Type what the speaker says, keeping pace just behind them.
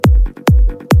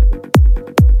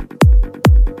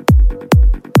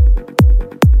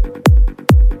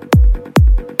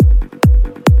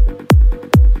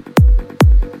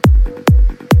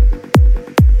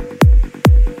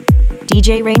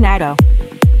DJ Renato.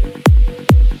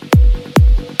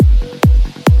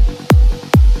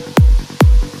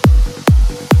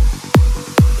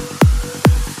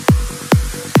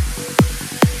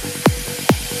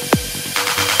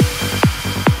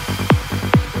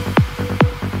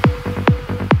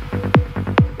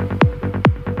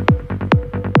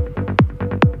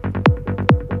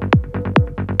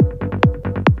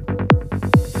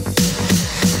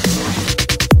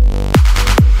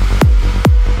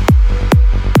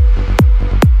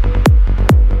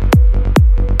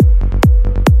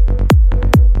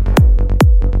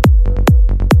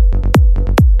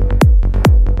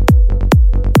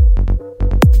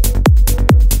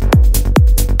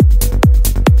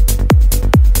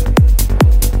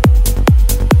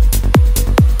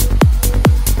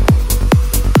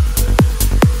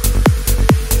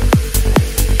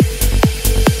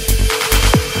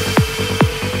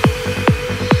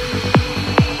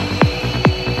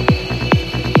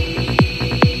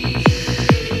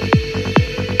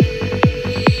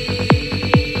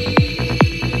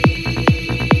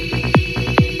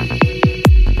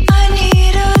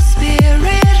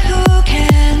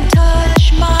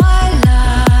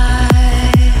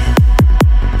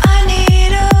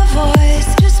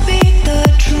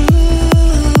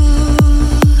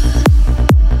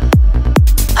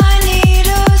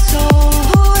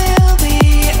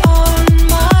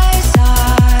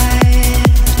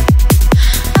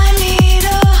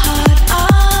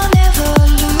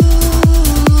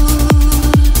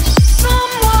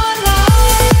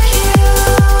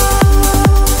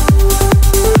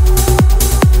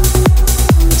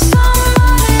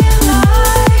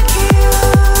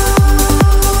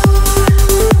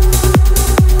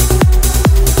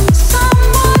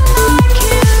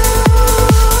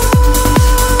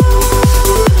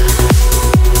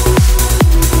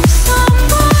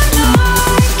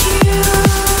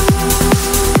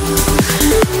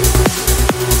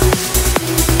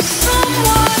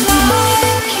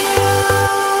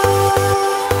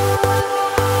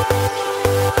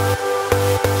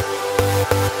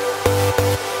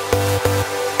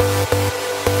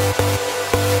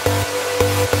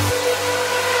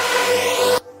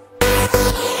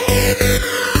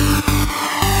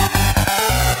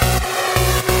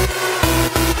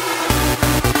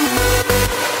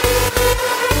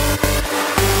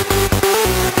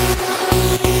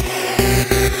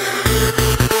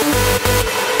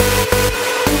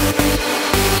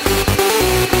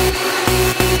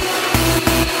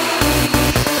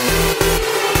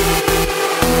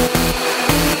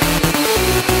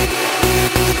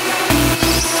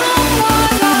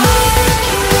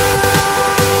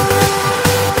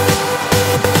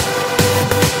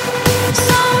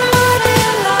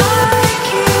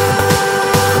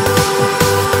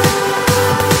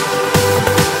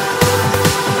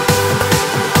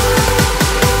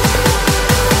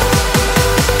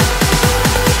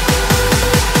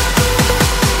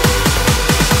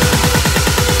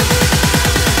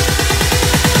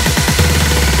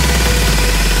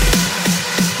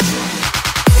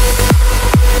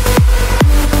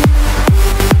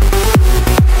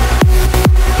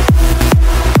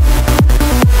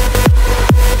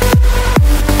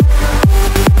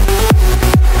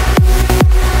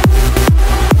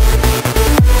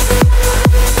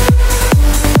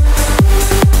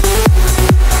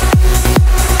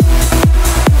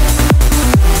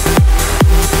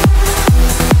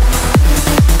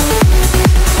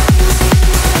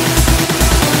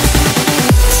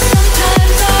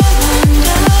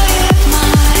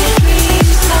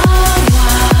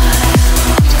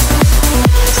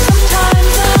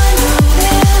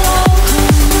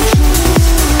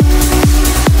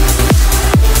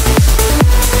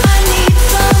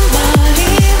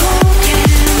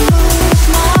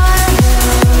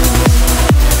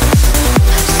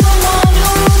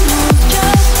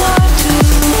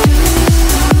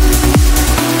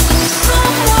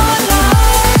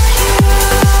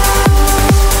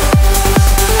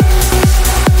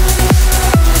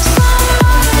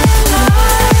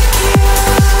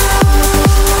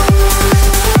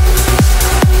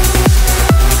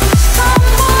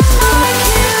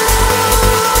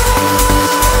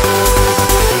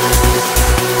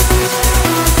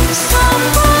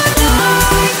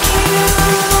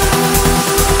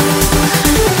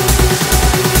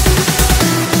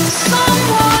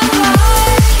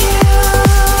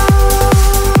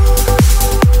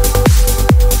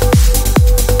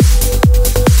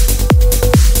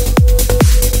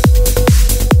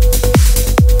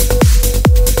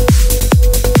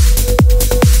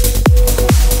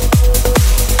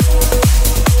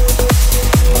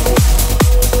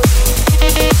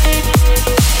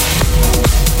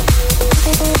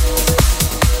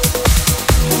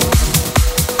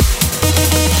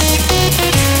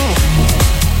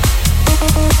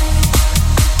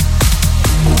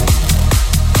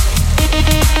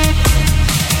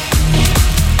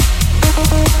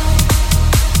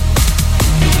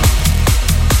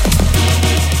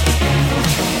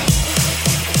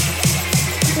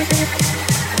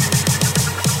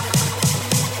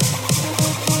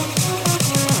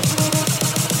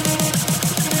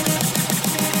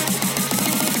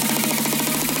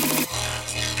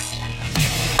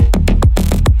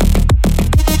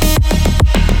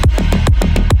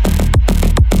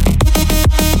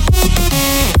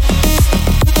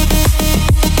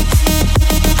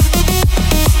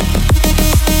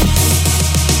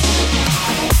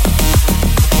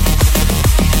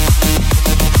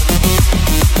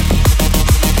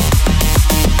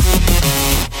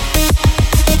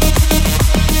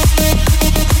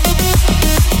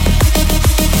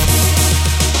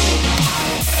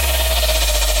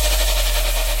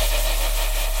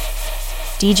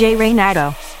 DJ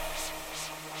Renato.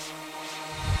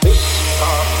 This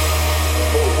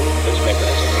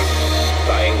mechanism,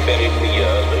 lying buried for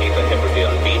years beneath a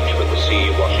Hebridean beach with the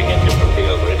sea washing indifferently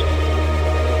over it.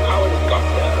 How it got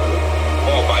there,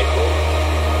 more vital,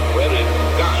 where it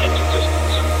began its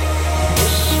existence.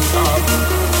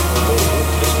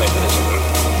 This mechanism,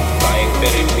 lying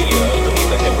buried for years beneath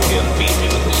a Hebridean beach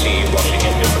with the sea washing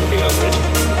indifferently over it.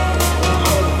 How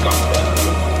it got there,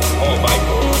 more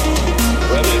vital,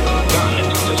 where it began its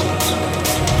existence.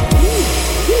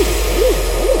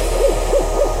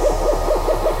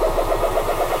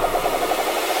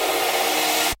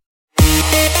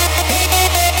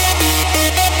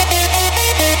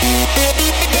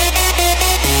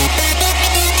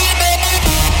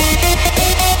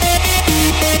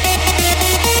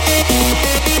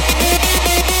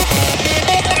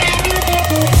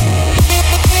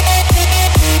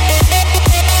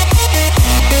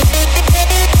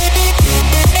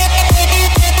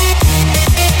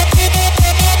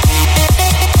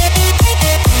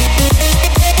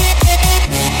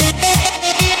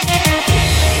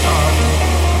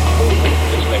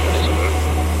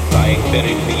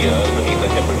 Buried for years beneath a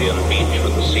Hebridean beach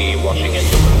with the sea washing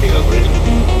indifferently over it.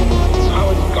 How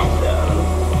it got there,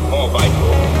 more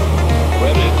vital,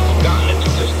 where it began its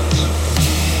existence.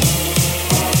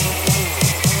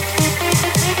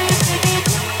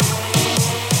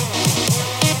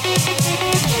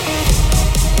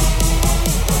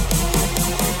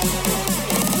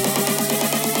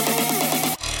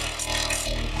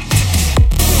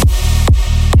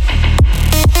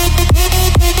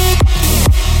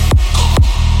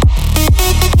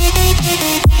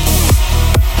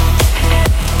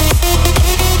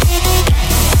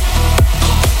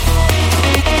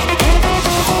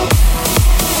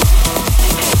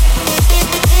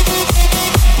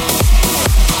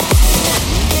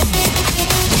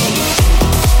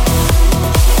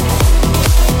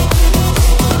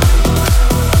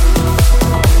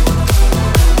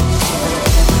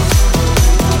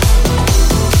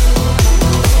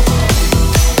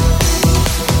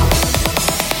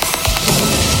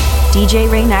 DJ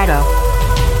Renato.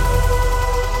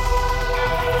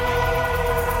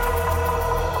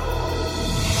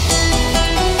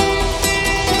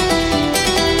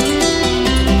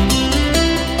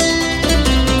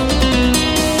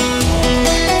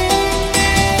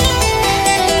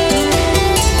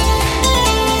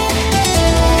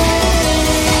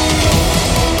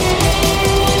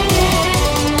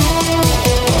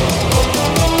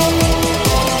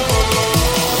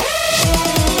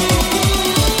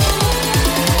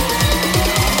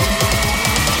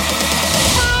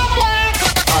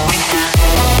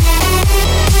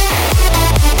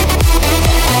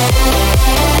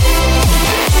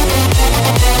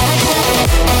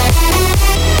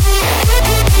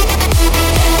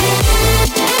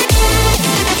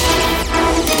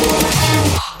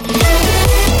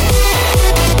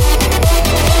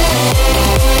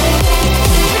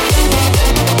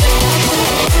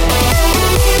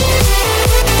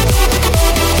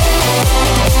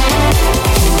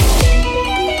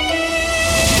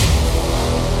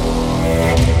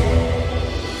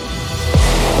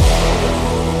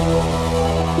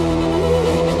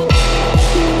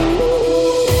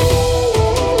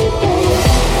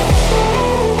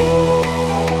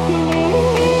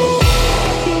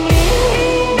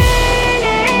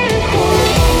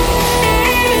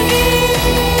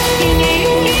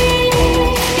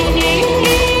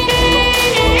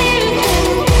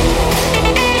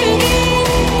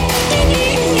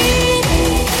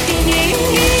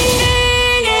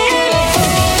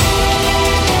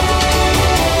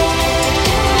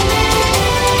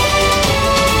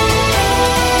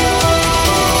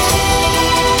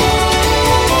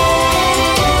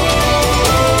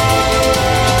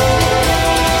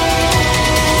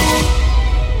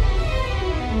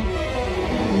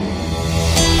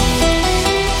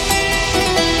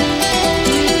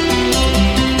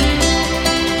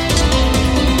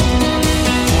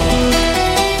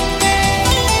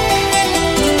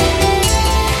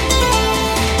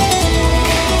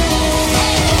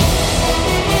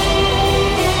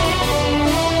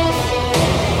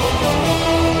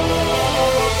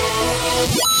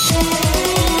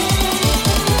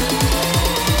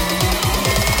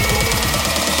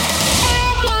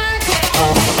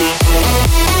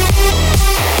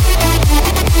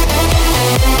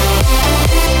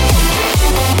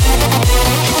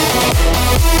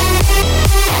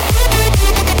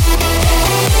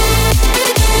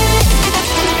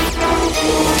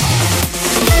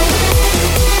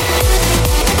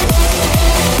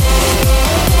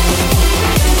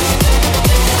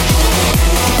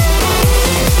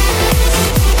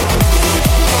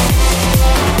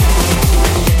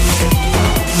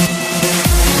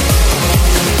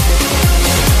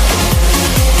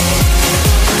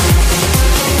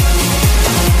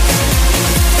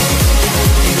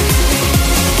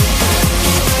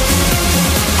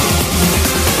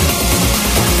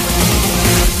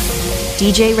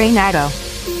 DJ Renato.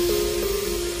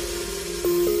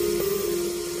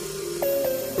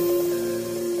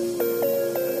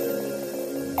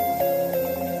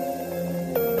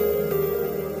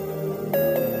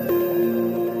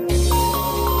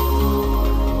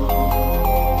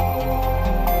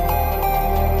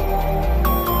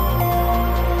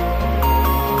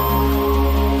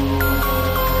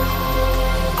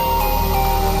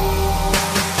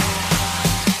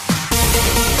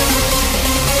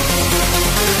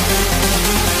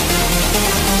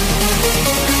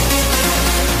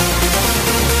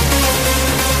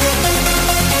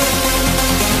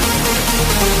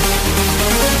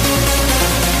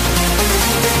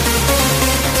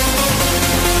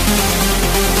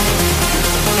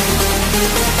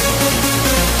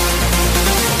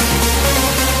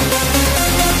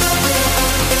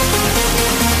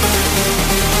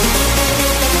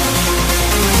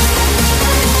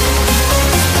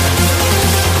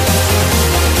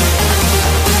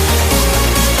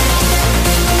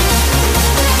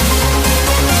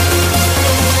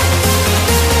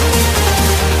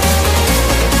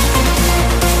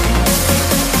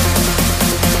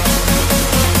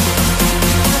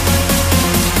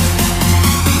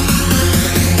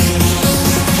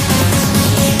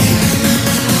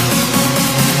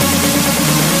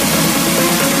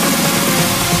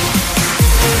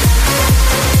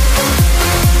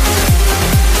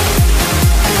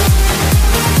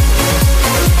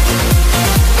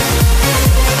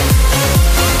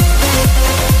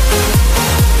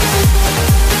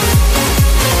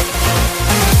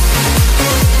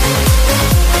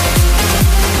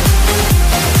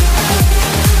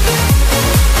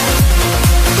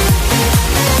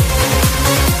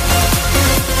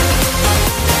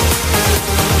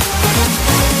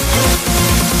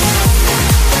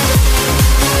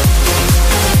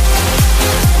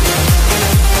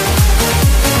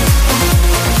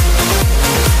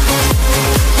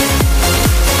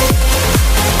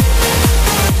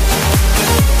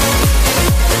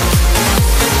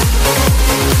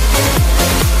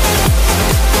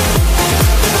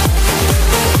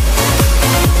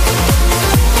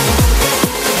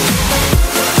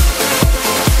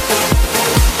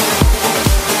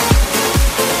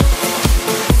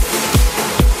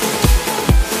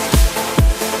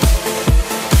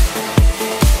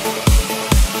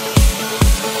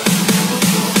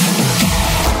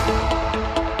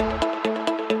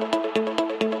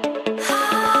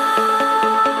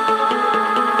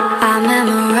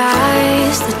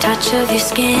 Of your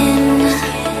skin,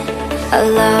 a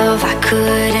love I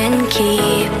couldn't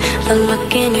keep, a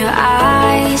look in your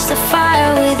eyes, the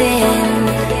fire within.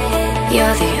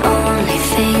 You're the only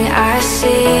thing I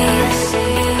see.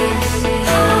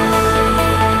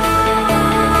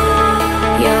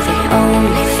 You're the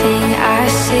only thing I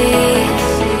see.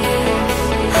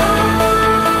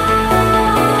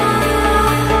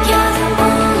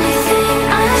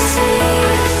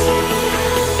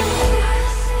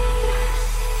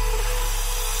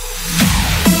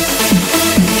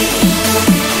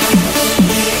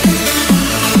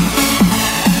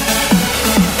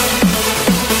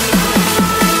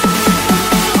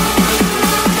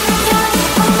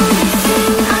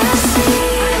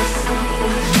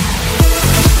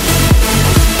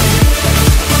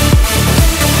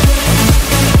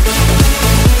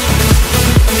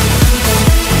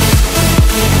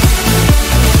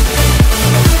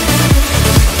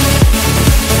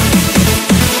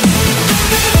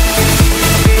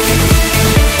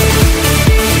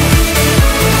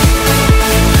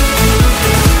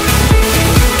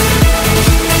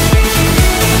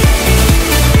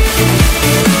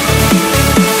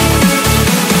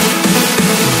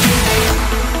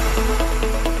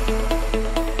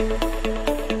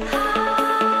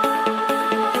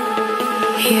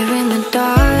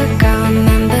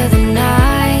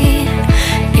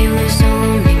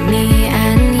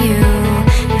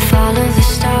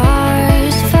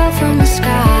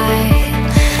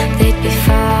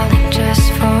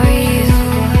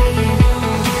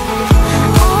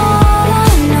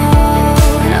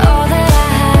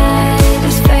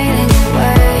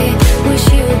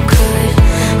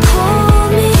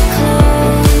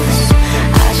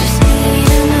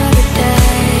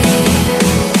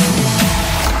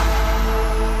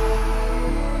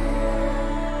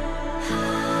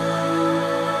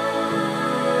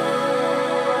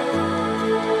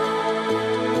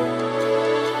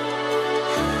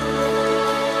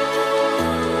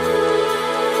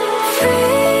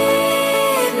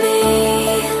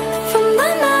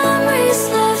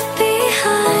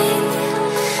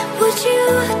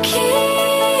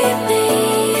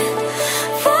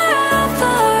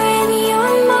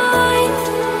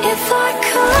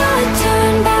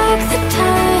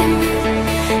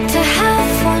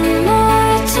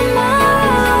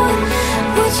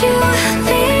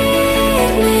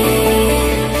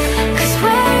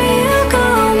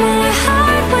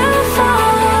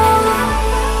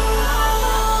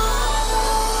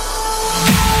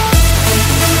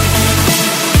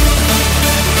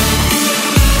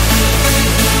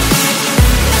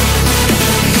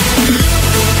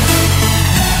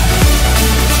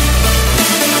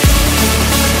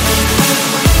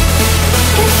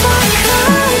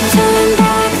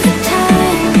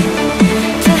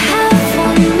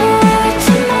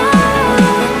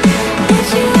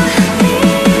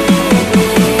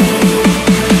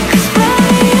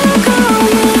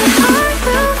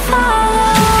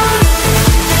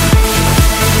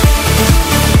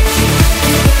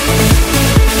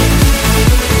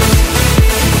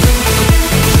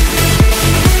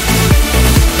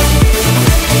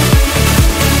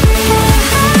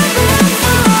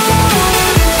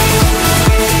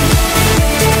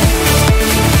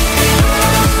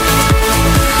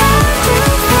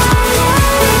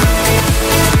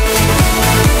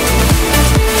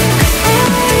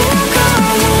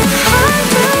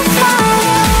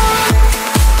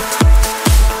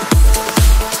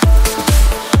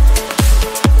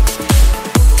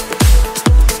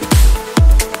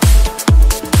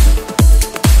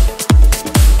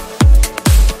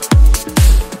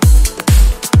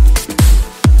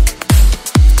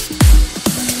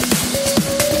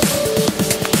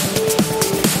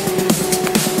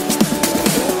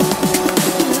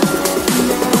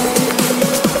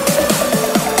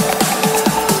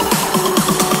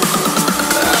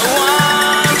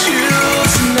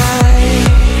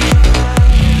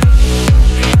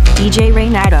 DJ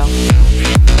Renato.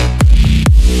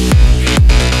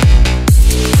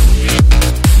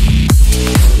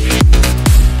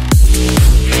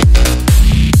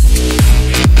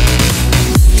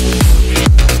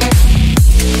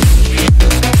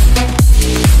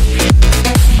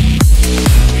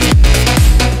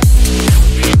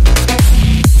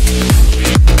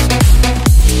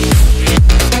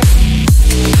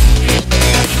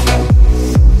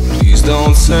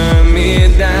 Don't turn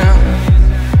me down,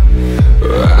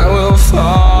 or I will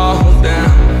fall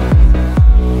down.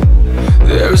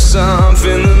 There's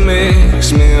something that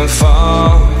makes me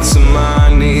fall to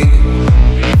my knees.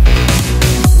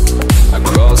 I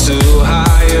crawl to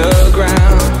higher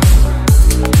ground.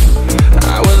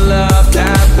 I would love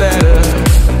that better.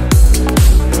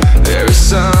 There is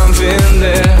something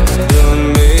there that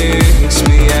makes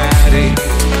me at ease.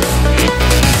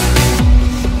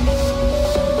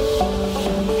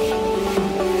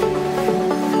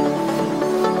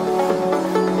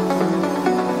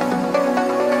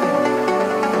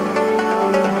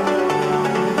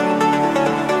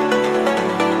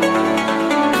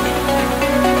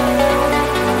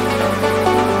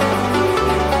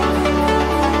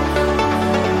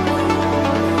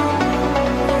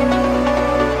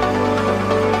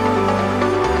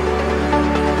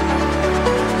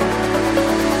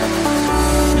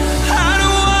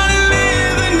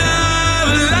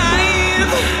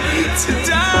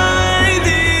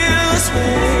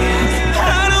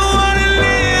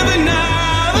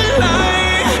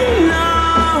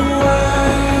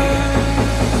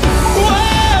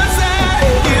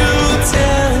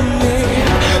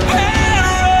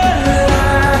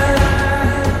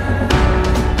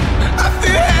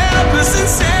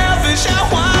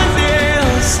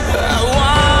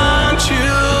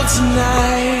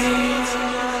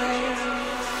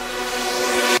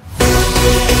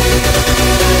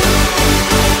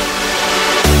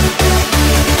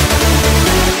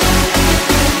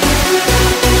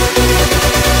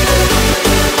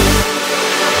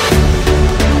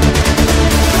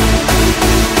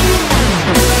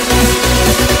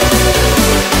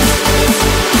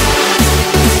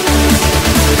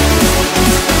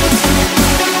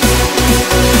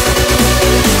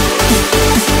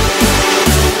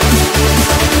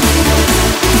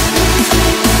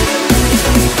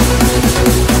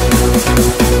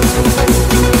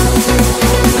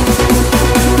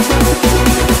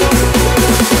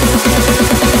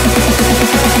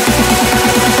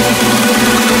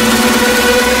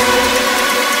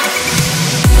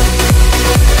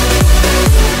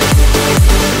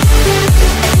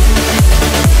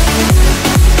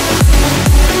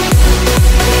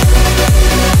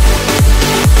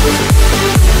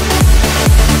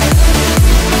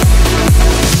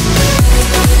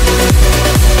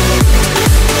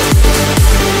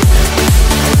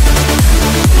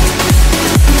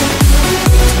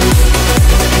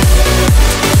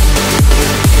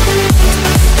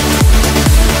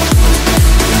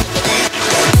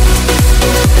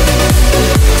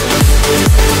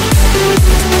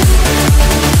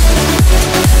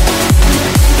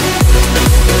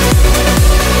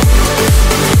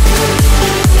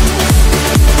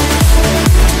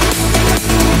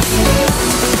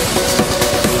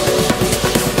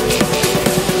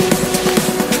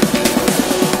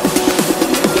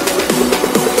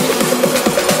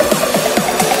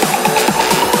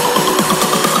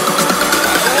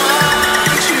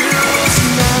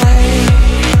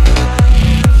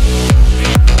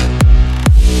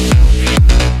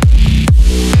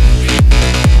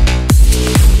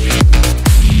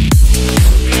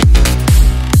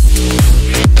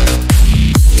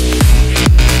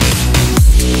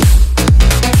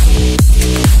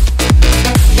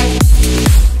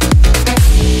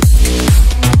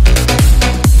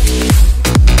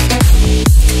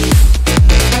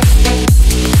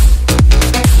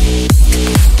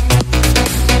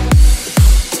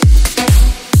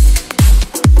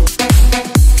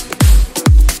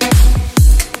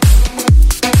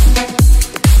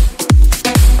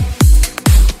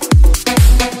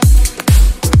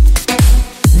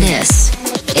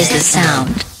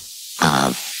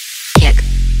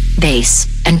 bass,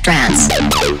 and trance.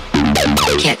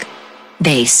 Kick,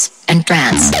 bass, and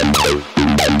trance.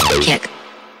 Kick,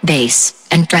 bass,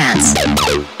 and trance.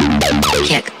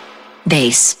 Kick,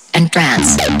 bass, and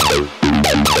trance.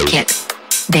 Kick,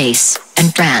 bass,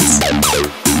 and trance.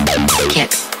 Kick,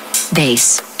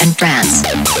 bass, and trance.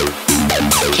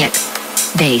 Kick,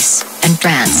 bass, and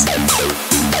trance.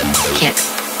 Kick,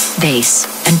 bass,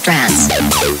 and trance.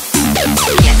 Kick,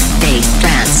 bass,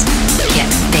 trance. Kick,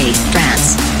 bass,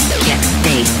 trance. Kick,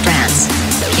 bass, trance.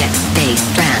 Kick, bass,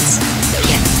 trance.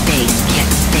 Kick, bass, kick,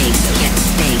 bass.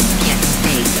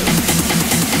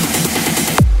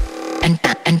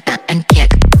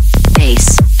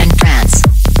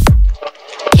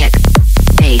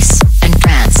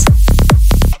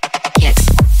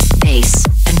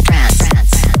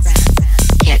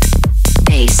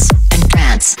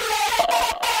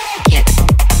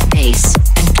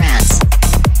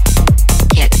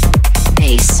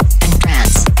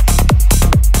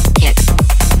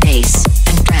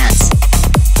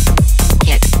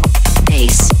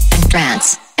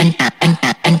 trance, and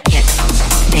kick,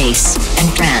 bass, and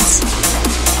trance.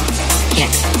 Kick,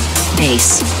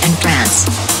 bass, and trance.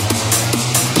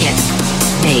 Kick,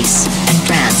 bass, and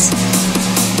trance.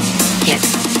 Kick,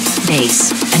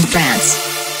 bass, and trance.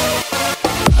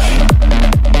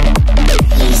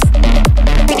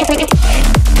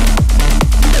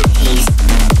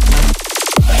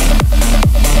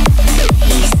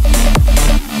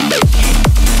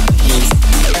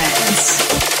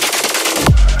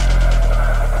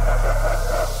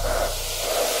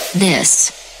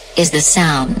 This is the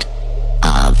sound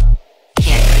of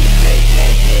kick,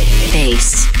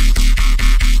 bass,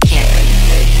 kick,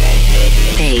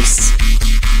 bass,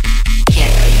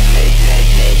 kick,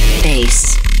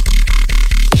 bass,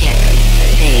 kick,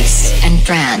 bass, and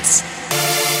trance.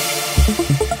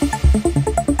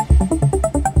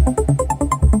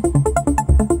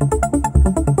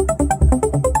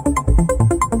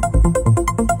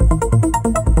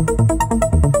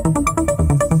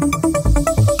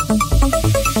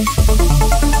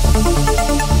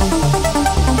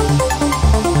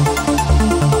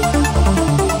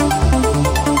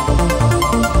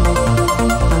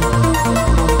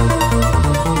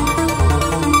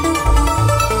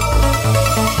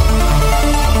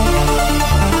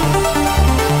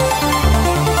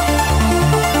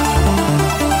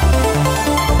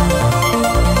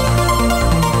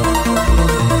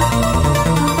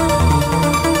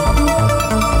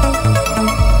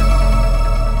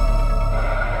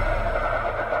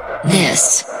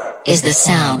 This is the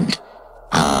sound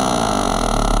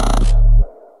of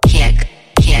kick,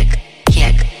 kick,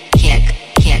 kick, kick,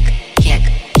 kick, kick, kick,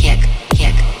 kick, kick,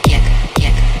 kick,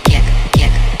 kick, kick, kick,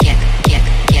 kick, kick,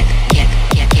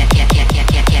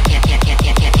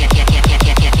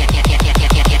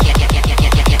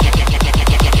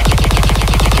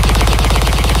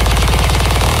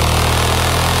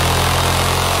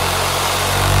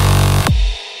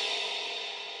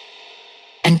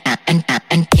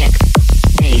 and kick,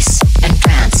 bass, and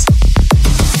trance.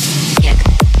 Kick,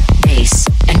 bass,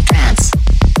 and trance.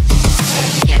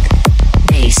 Kick,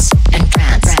 bass, and trance. Kick, bass, and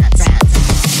trance.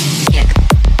 Kick,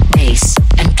 bass,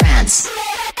 and trance.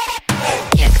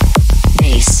 Kick,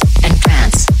 bass, and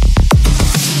trance.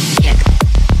 Kick,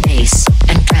 bass,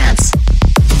 and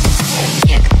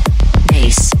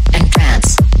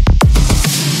trance.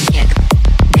 Kick,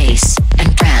 bass, and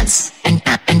trance.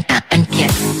 And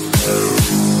kick.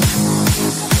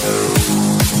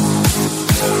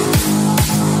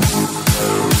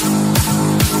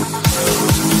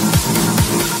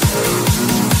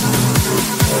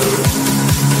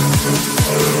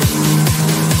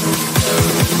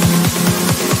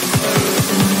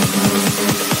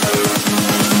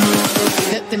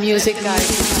 Let the music guide you.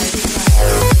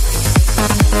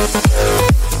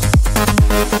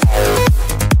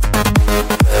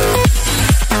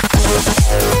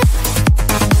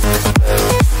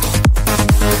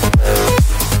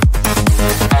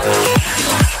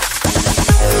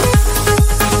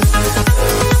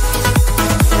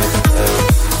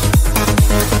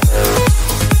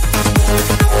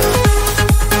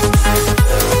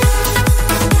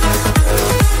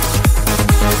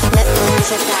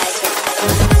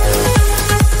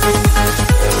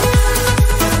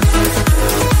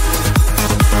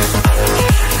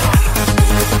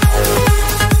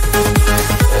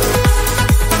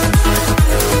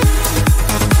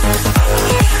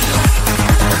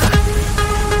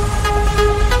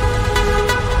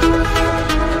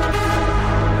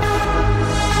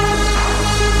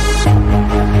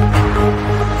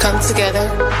 Come together,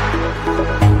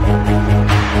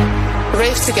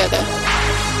 rave together.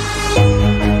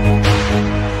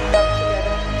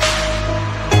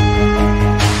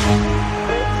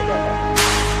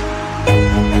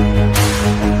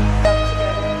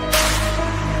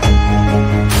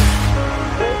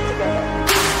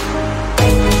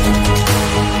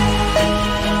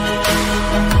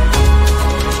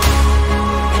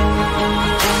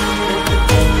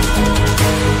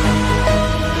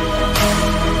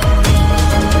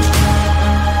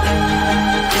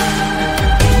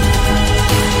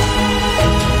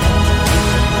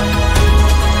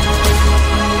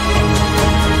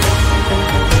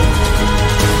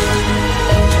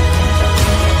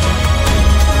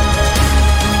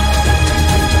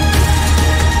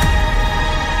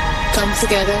 Come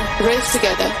together, rave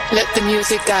together, let the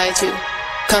music guide you.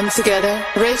 Come together,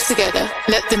 rave together,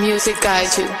 let the music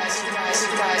guide you.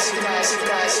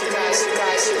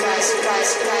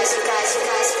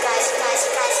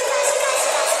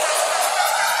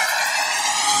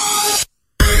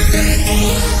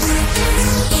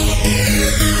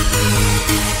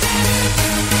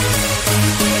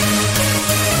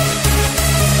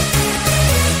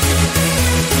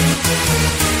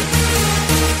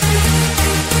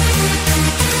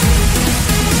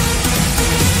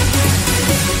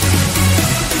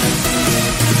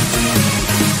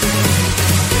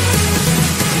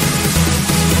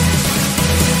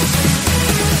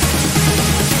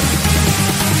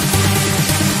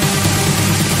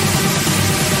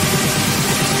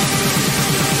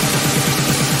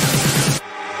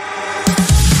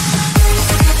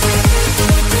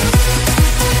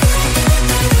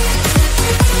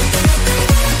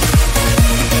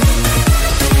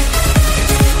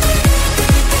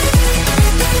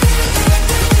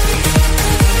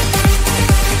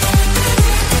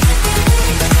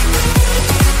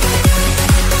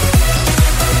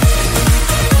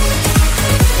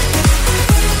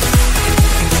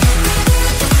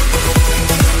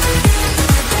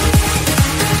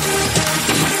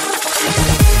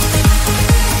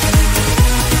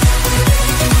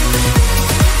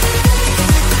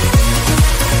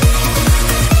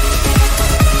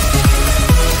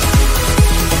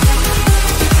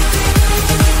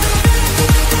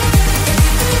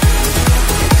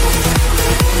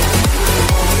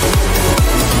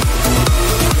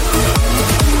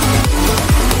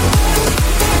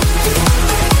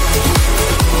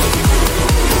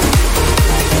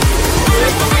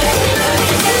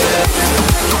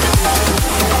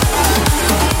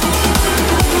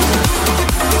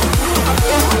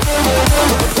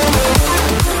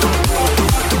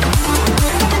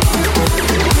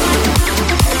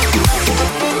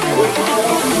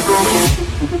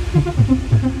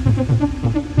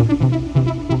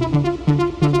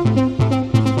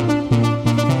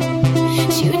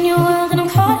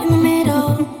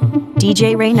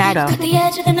 DJ Renato. Cut the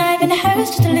edge of the knife and it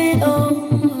hurts just a little.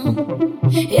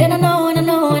 Yeah, and I know, and I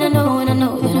know, and I know, and I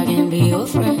know that I can be your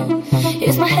friend.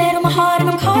 It's my head on my heart and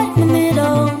I'm caught in the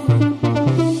middle.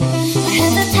 My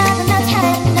hands are tied and not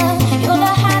tight enough. You're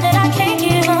the high that I can't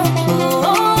give up.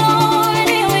 Oh, and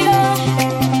here we go.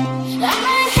 I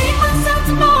might hate myself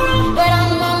tomorrow, but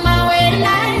I'm on my way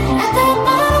tonight. At the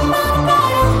bottom of the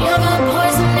bottle, you're the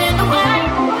poison in the wine.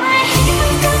 I might hate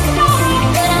myself tomorrow,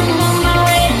 but I'm on my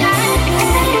way tonight. At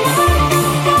the bottom of the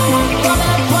bottle, you're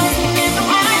the poison in the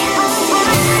wine.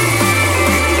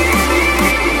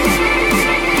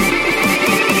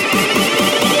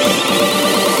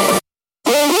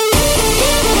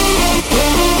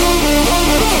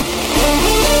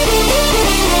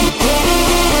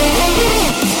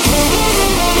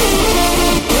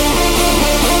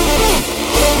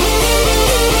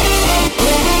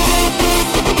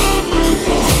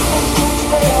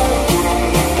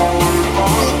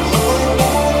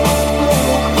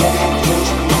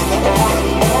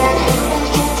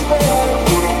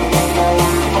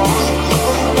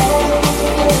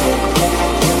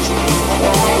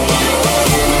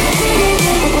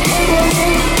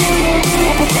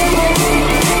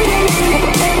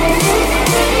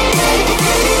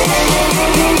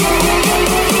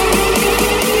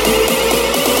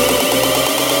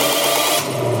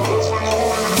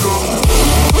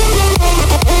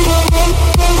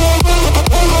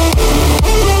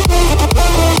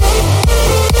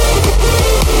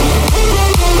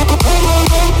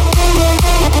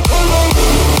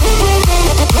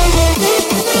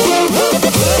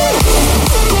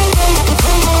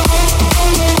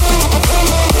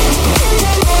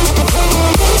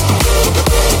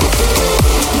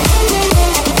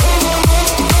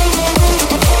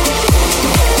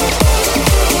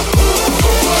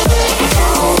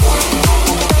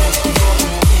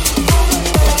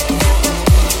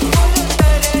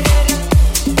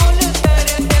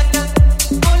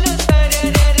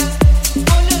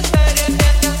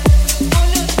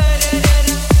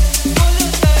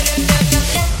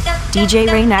 DJ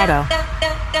Renato.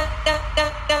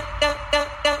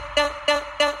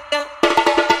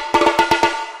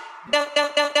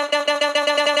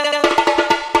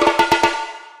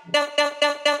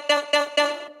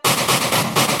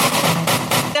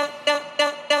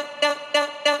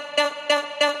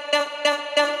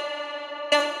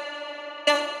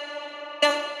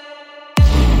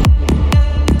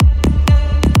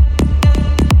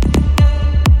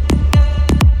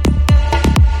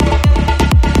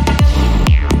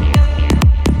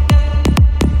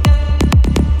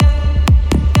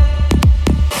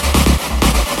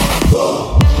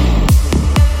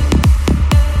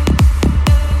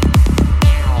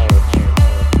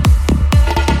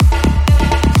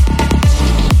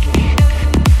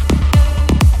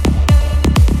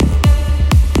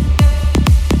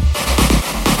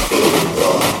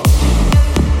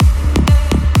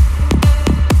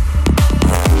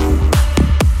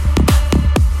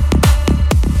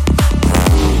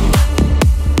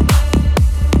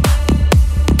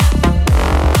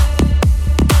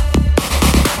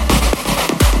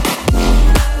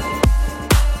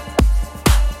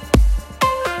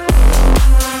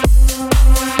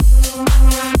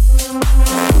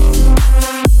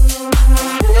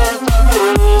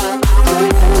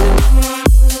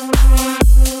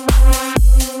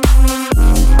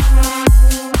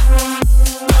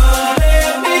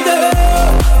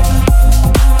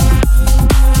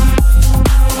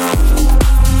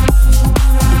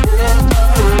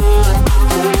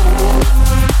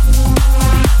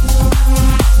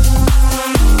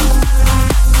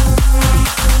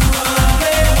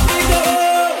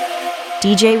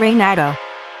 DJ Renato.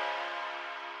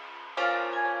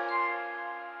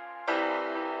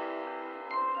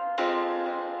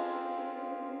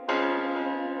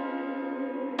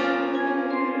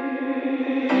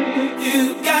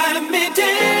 You got me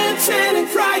dancing and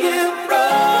crying,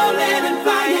 rolling and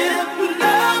flying.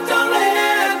 Love, don't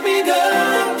let me go.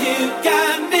 You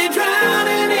got me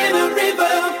drowning in a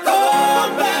river,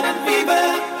 cold burning fever.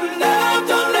 Love,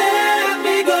 don't let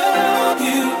me go.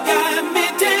 You got me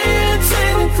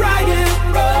dancing and crying,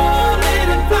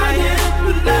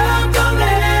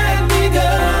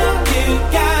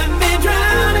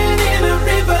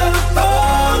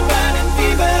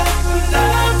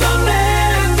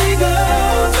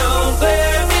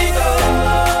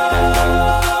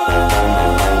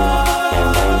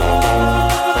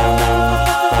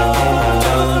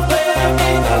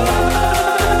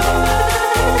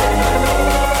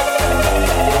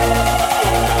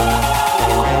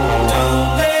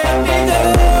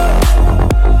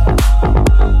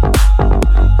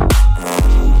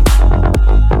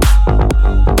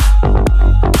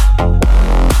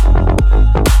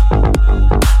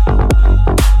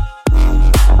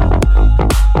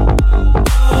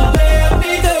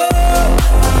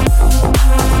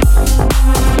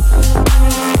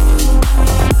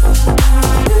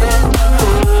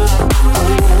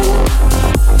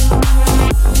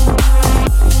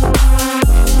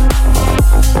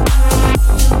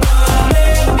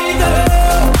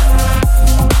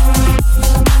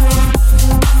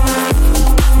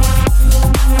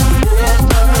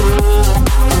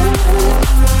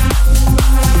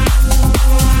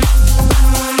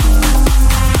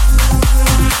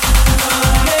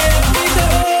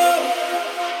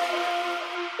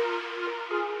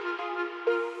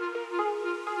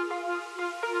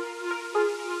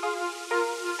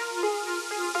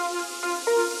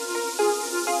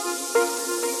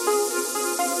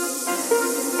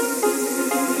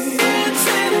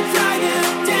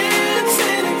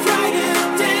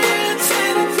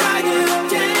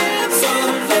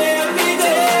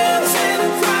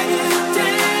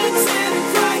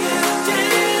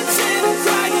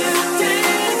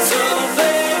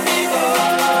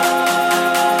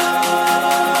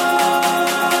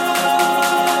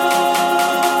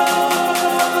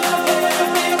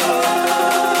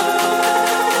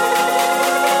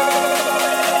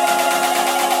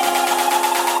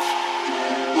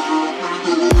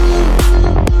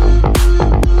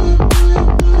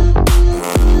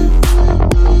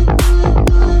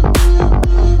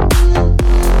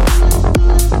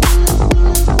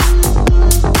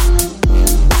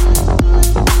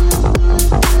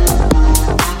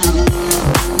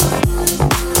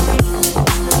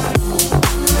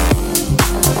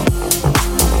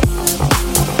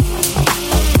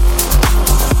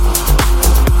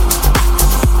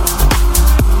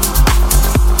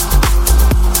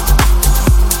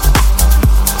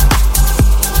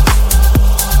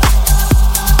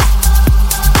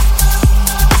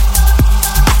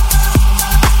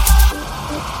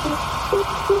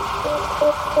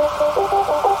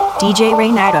 DJ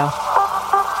Renato.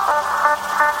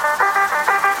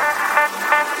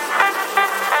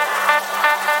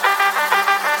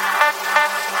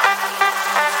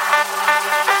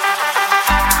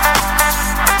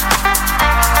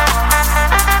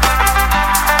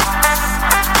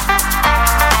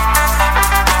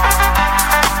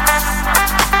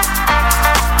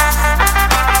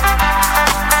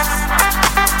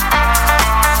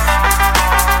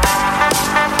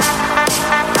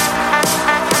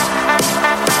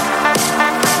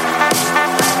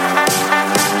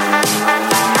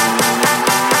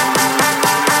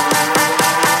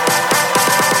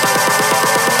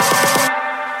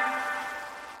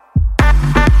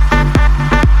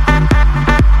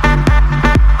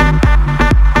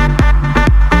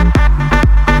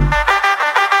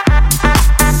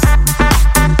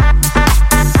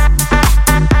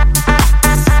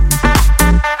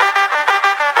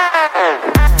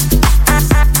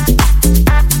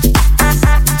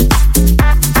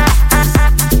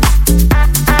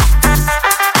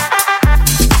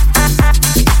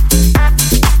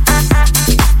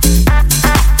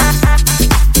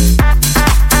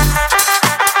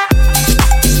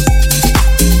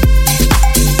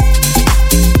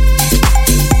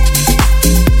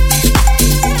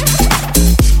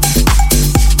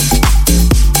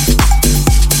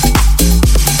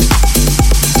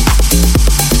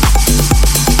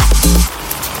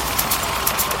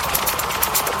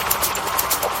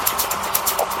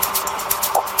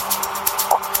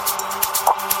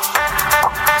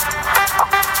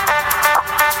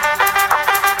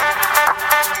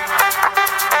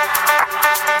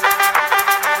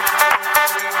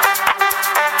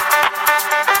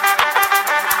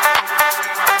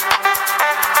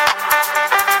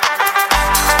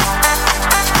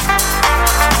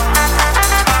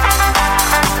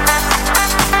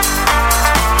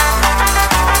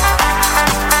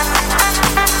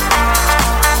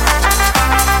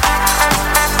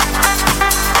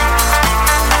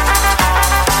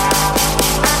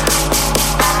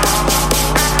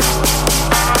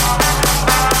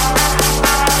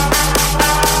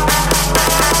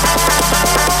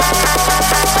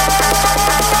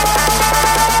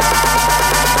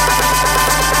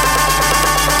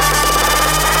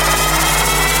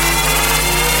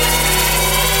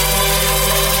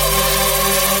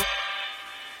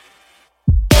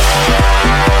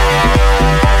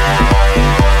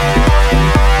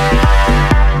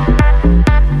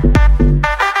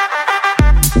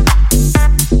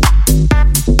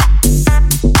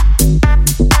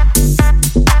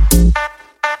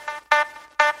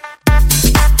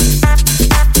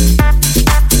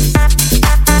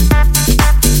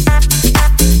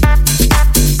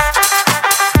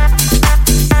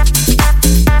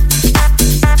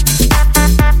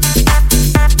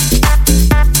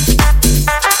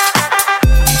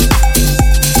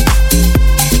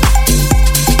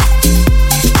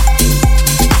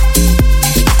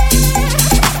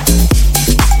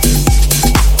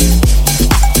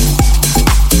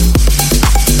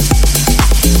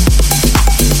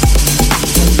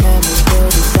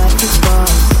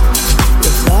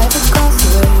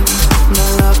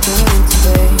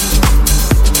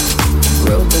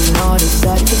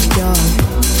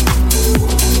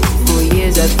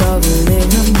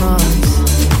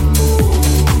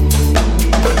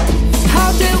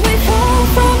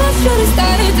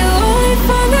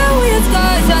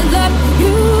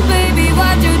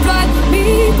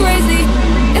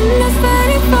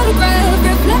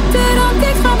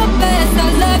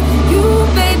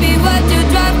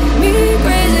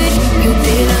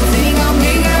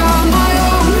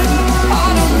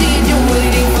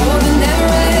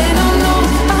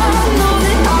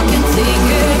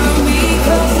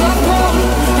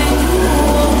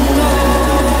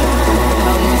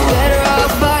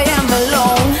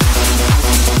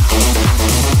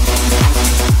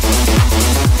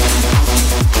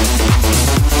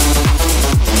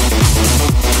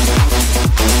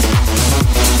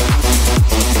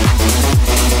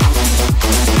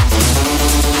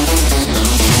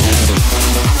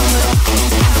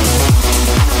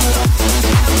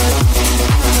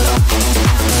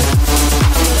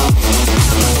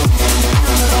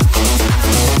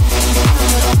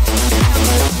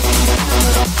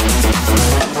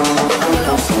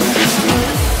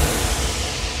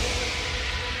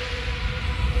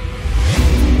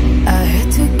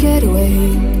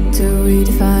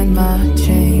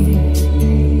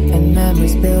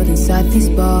 these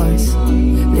bars.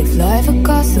 Live life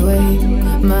across the way.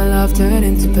 My love turned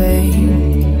into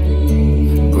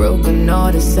pain. Broken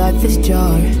heart inside this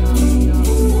jar.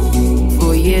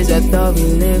 For years I thought we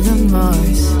lived on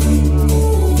Mars.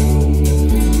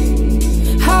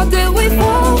 How did we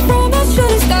fall from a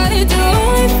shooting star to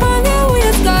only find that we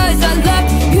had skies? I love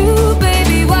you,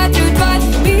 baby, why'd you drive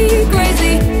me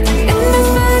crazy? In this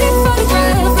city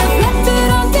photograph, reflected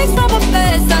on things from a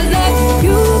face. I love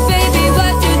you, baby,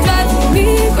 why'd you drive me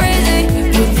crazy?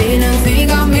 You didn't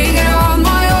think I'd make it on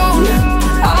my own.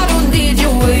 I don't need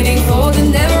you waiting for the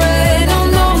never end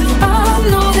unknown. I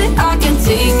know that I can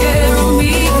take care of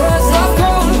me, 'cause I've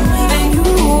grown, and you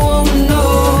won't know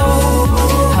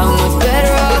how much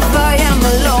better off I am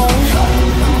alone.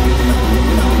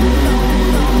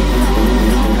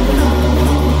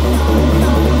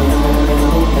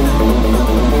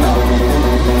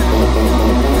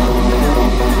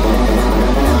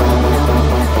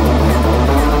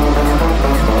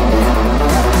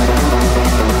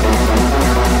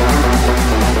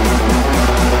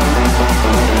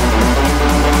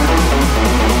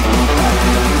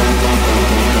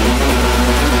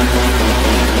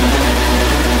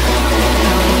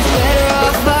 Better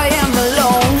off I am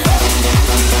alone.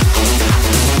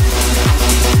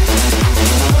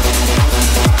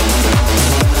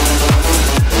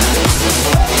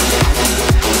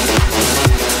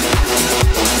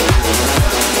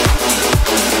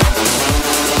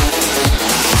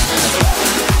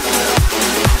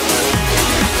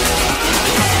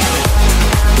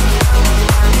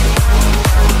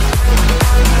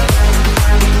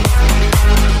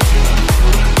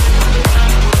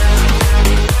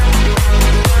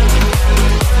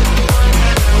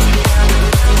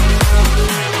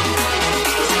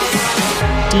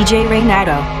 DJ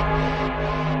Renato.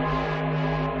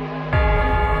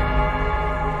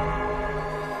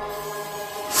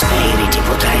 Spiriti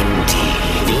potenti,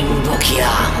 vi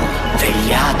invochiamo,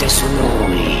 vegliate su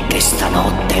noi che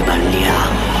stanotte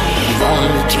balliamo.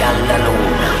 Volti alla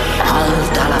luna,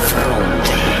 alta la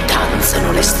fronte,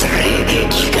 danzano le streghe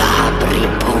di Capri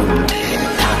Ponte.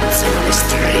 Danzano le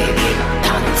streghe,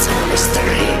 danzano le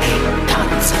streghe,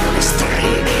 danzano le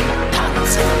streghe,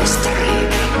 danzano le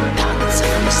streghe,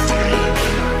 danzano le streghe,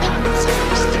 danzano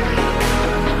le streghe.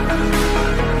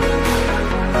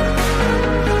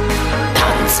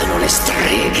 Danzano le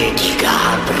streghe di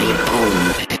Capri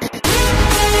Ponte.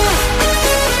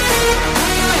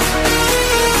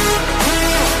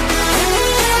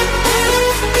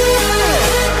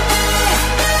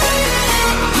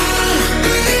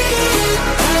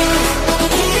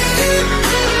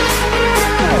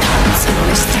 Danzano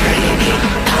le streghe,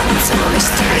 danzano le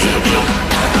streghe,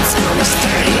 danzano le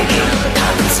streghe,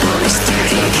 danzano le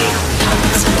streghe,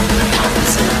 danzano,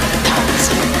 danzano,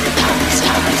 danzano,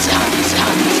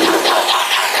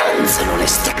 danzano le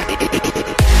streghe.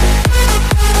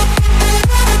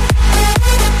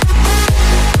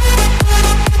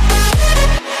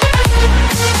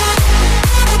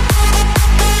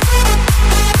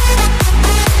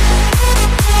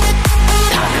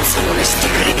 Danzano le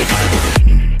streghe.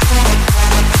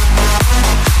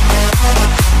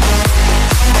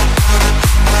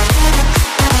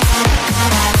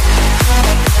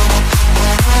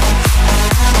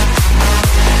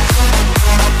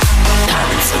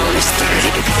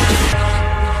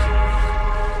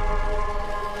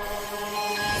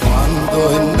 Quando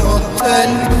è notte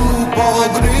il lupo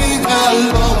grida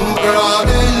all'ombra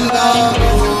della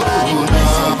luna,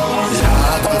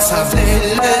 la danza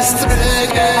delle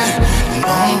streghe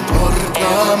non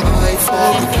porta mai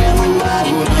fortuna.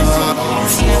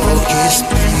 Fuochi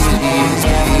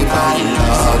spiriti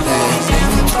ballate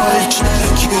dentro il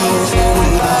cerchio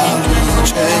della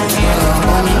luce,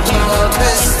 tramontate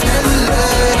stelle,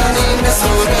 anime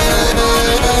sorelle.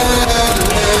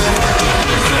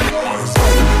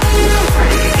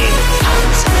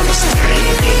 Danzano le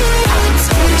streghe,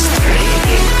 danzano le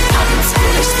streghe, danzano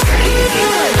le streghe,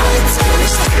 danzano le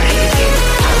streghe,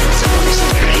 danzano le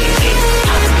streghe,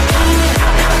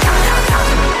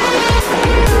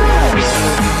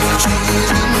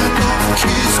 chi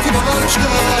schiacciano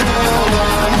la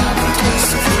notte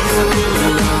scura,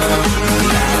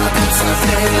 la danza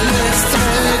delle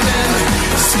streghe.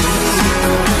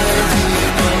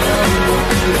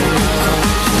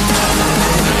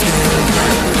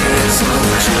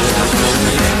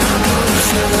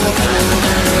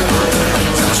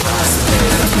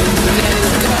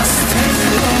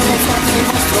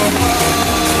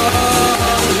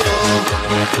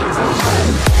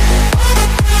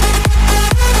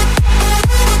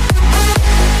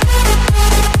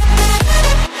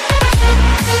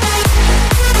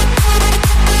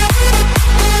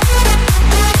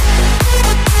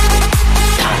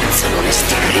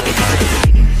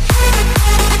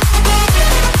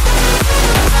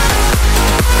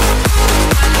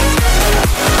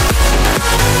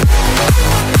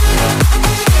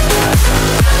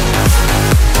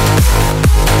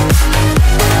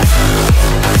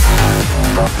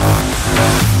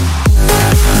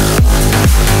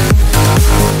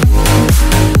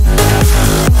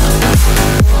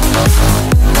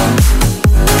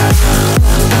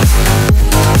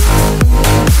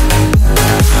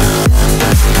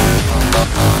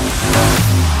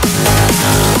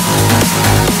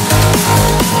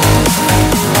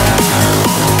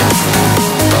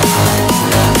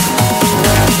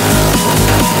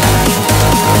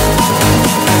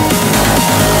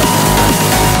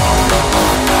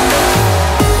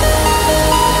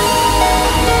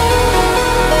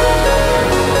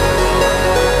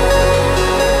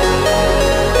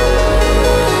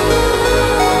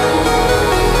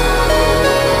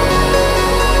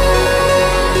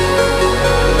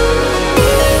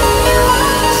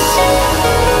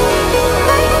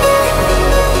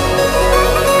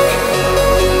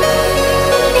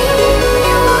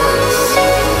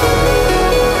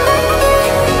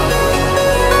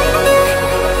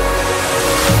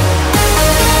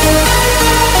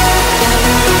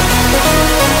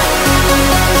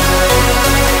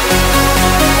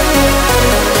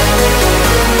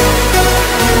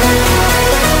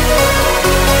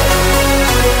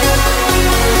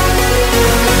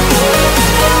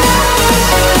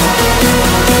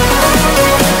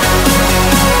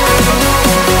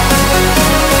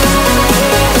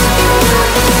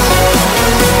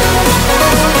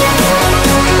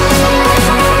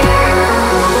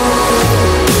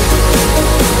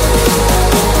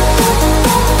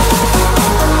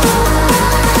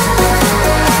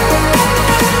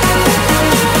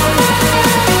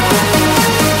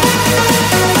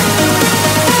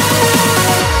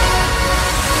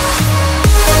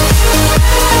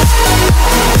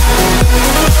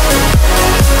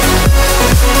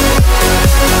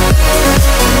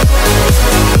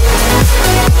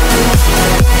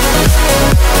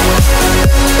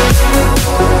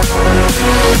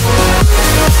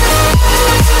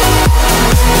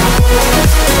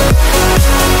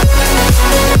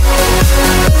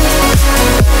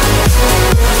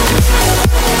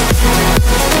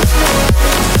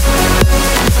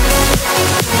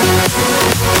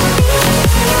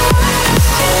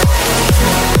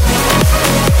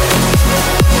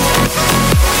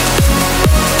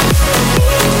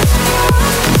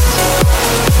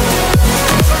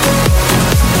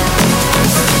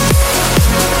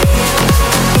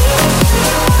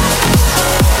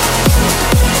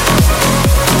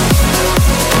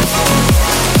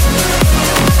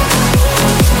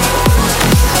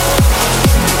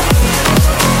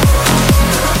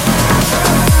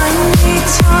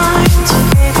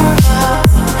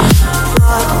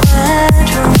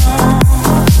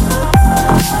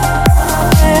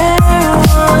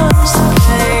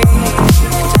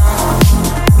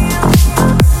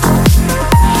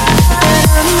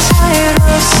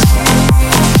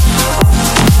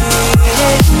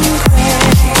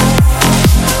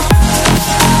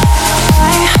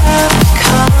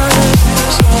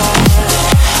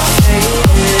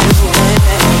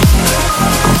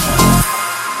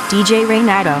 DJ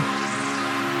Renato.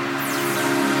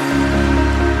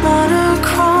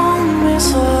 Monochrome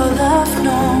is all I've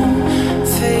known.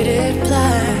 Faded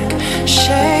black,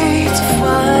 shades of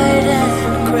white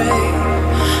and gray,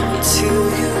 until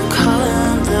you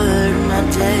colored my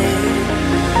day.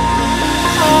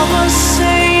 I was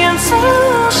saying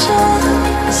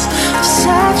solutions,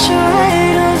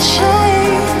 saturated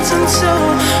shades, until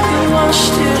you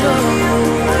washed it all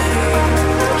away,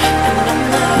 and I'm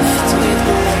left with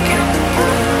black and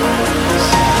blues.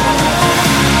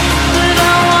 But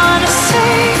I wanna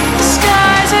see the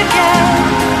skies again,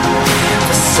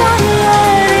 the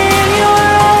sunlight in your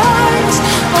eyes.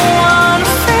 I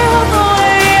wanna feel the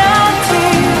way I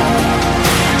feel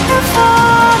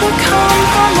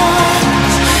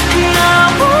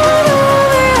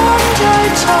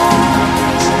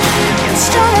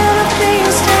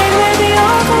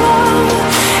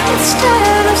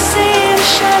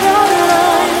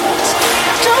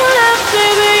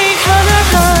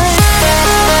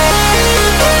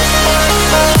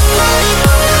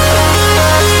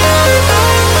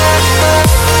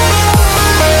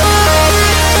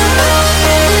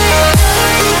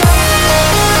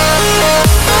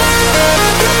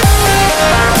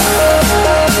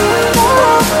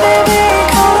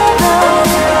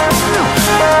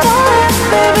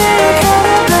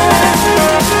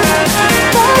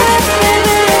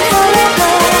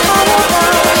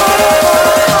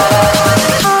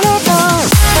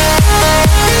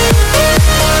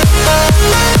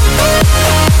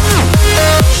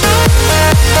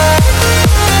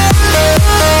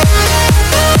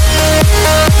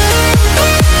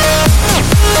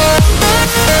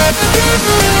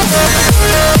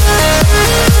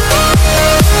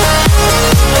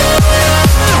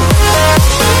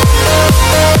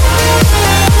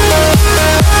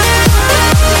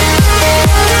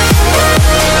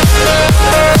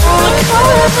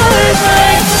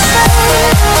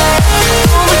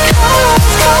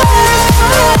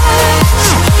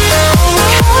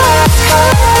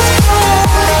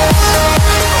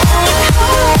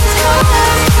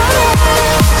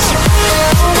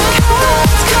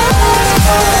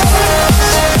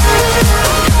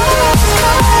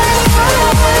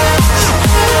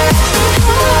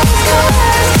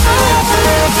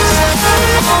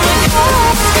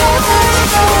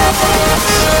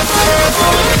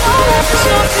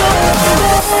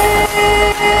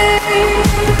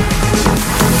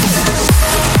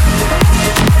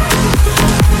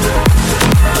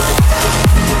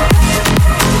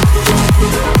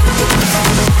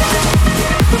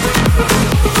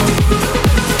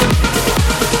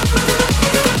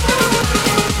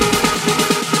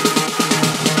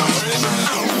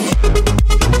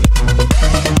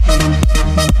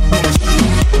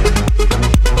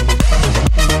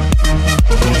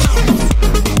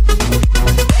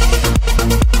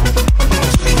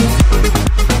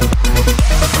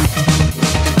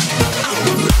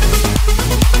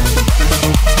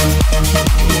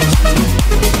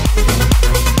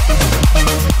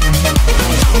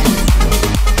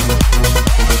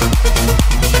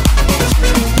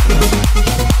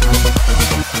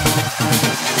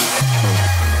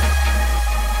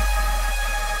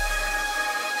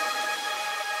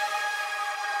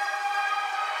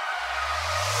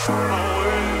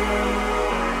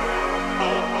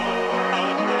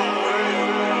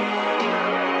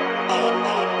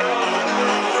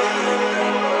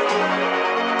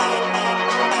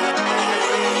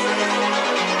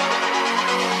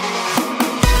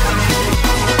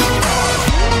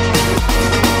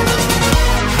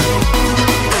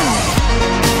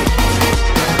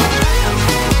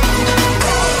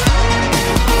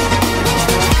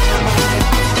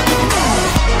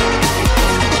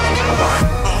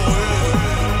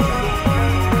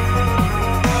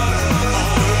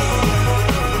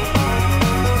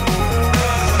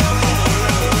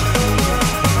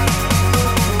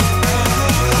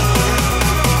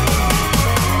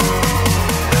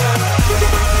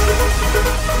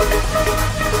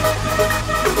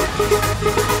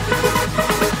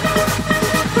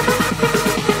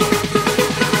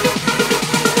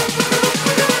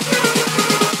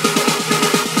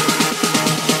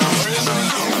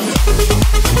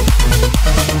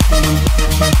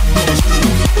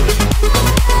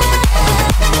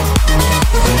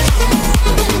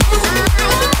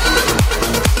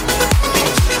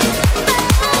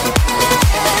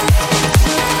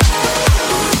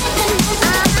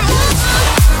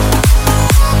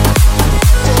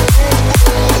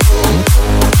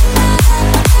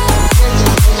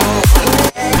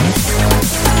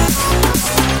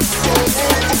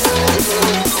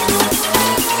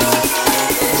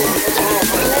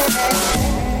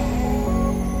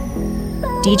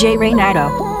DJ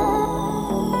Renato.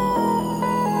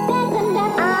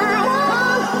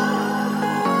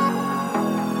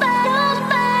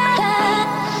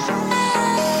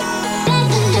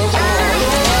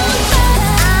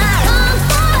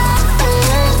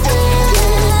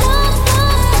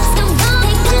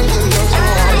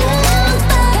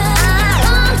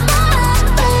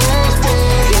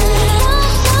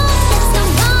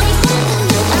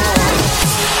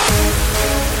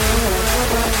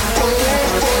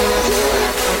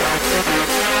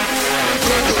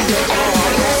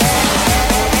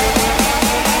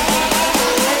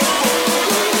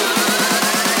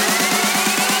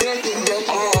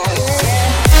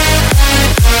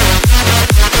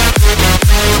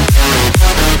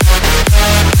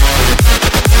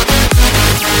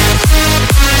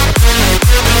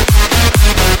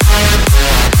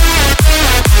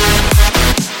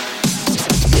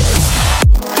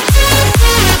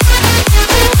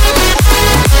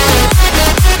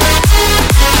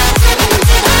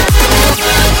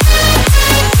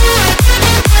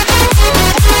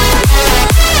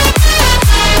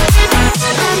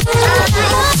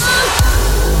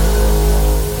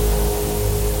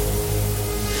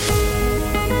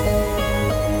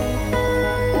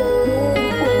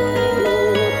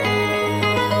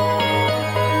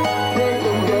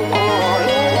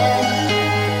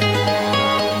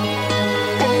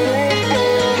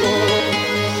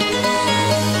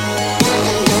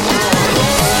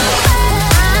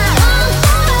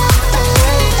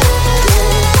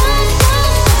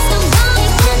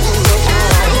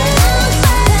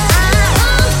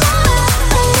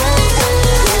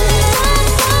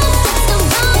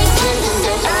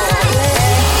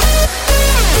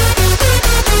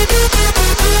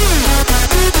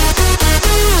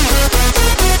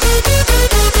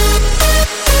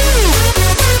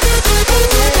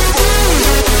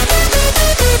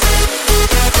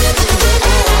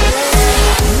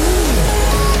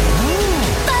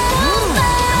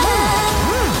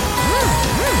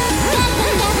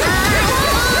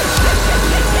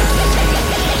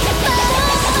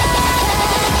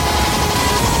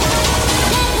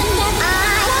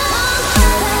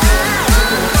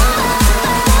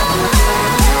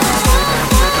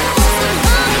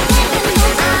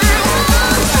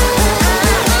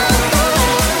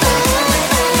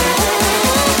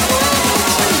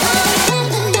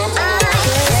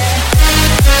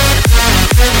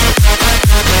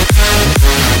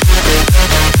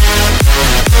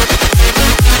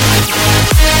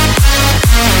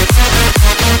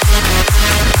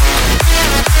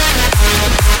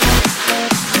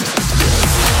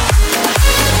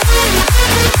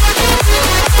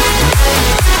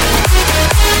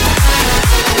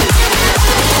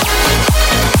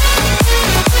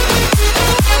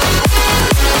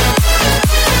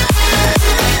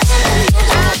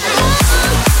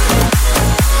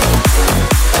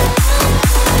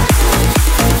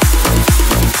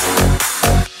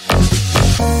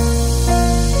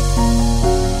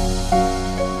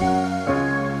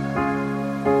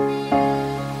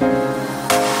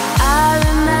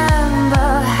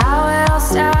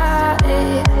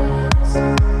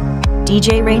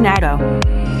 DJ Renato.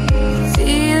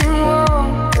 Feeling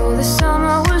warm, though the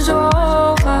summer was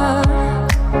over.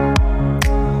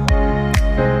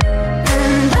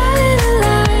 And by the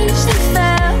lights that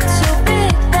felt so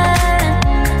big then,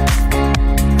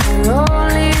 we're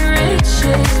only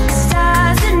reaching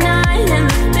stars at night in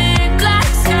the big black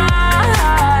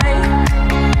sky.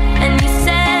 And you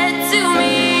said to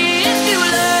me, if you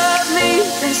love me,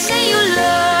 then say you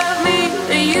love me,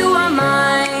 that you are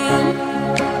mine.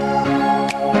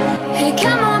 Hey,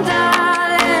 come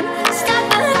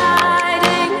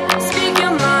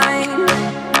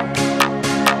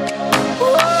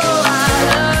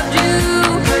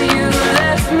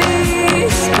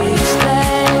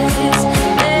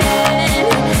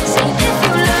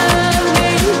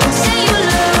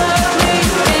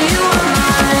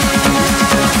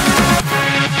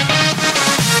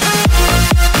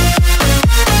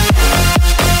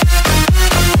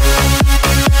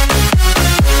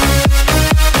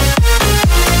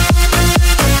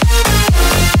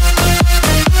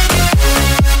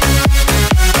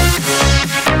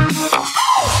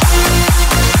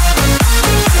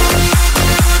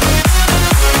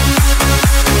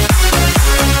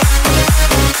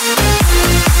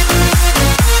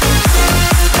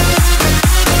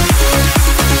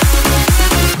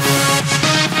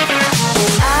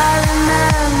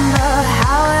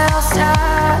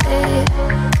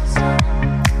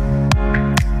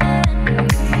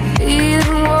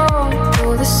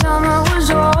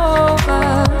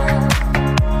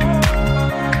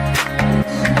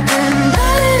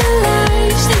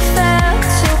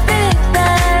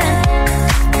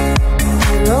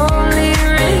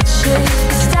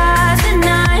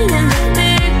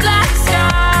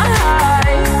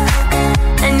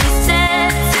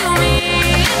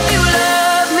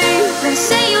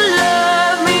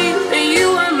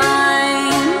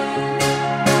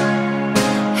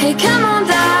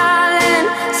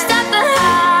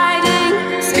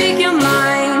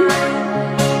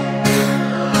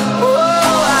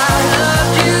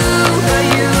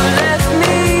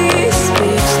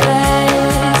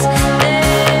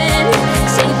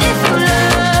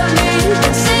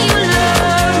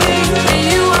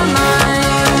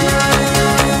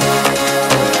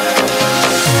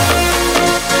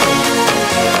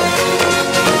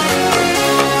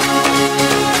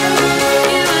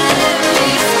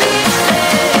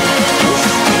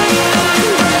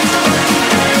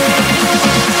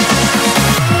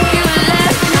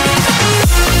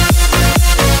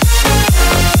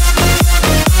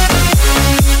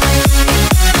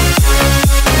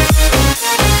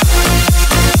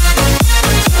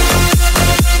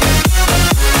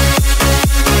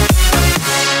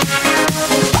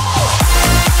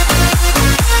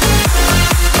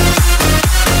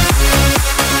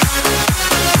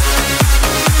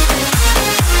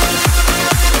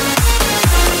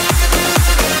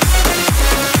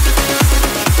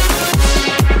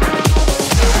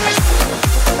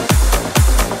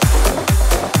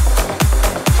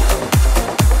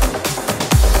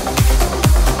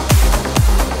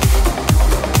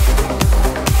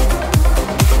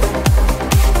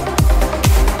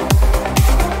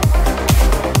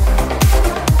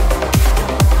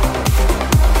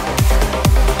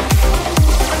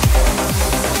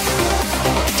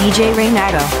DJ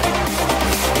Renato.